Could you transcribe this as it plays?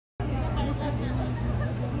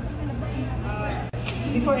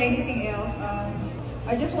before anything else,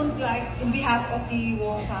 I just want in behalf of the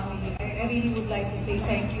Wong family, I really would like to say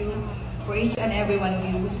thank you for each and every one of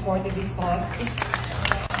you who supported this cause. It's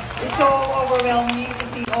so overwhelming to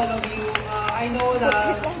see all of you. I know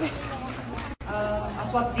that,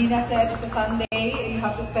 as what Deanna said, it's a Sunday, you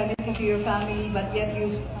have to spend it with your family, but yet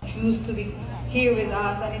you choose to be here with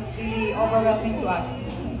us, and it's really overwhelming to us.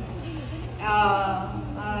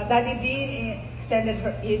 Daddy Dean extended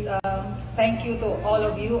his thank you to all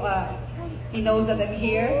of you. He knows that I'm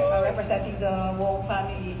here representing the Wong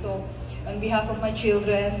family. So on behalf of my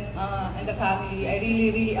children and the family, I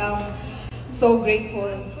really am so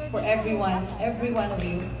grateful for every one of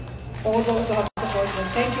you, all those who have supported them.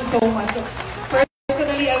 Thank you so much. So,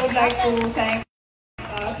 personally, I would like to thank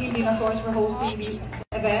Team Dinosaurs for hosting this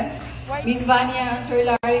event. Miss Vanya and Sir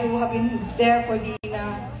Larry, who have been there for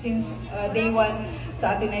Deanna since day one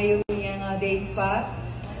sa Ateneo niyang days pa.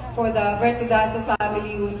 For the Bertudazo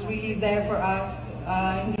family, who's really there for us.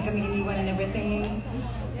 Hindi kami iniwan and everything.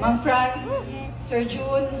 Ma'am Franz, Sir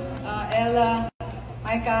June, Ella,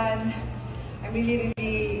 Maikan, I'm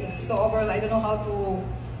really so overwhelmed. I don't know how to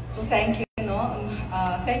thank you, no?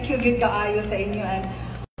 Thank you, good kaayo sa inyo. And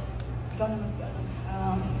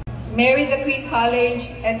Mary the Queen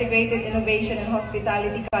College, Integrated Innovation and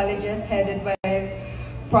Hospitality Colleges, headed by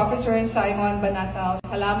Professor Simon Banataw.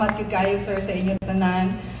 Salamat good kayo, sir, sa inyong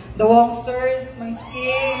tanan. The Wongsters, Miss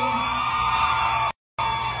Kim.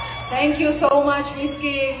 Thank you so much, Miss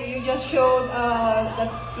Kim. You just showed that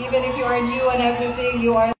even if you are new and everything,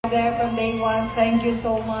 you are there from day one. Thank you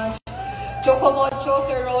so much. Chocomocho,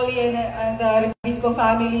 Sir Rolly, and the Ribisco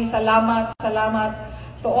family, salamat, salamat.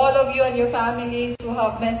 To all of you and your families who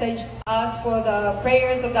have messaged us for the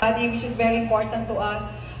prayers of Daddy, which is very important to us.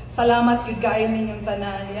 Salamat yun kayo ninyong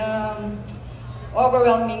tanan.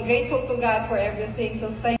 Overwhelming, grateful to God for everything.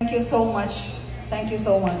 So thank you so much. Thank you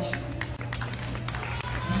so much.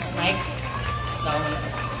 Mike?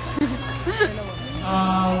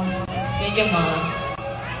 Thank you, Ma.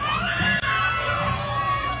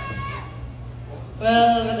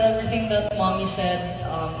 Well, with everything that Mommy said,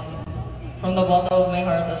 from the bottom of my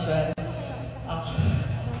heart as well,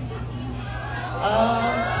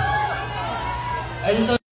 I just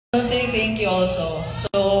want to say thank you also.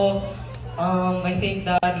 So, I think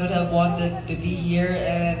Dad would have wanted to be here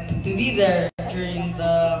and to be there during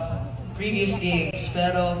the previous games.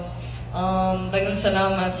 Pero, dagang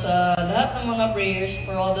salamat sa lahat ng mga prayers,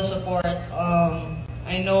 for all the support.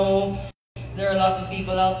 I know there are a lot of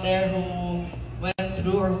people out there who went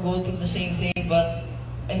through or go through the same thing, but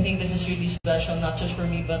I think this is really special, not just for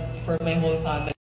me, but for my whole family.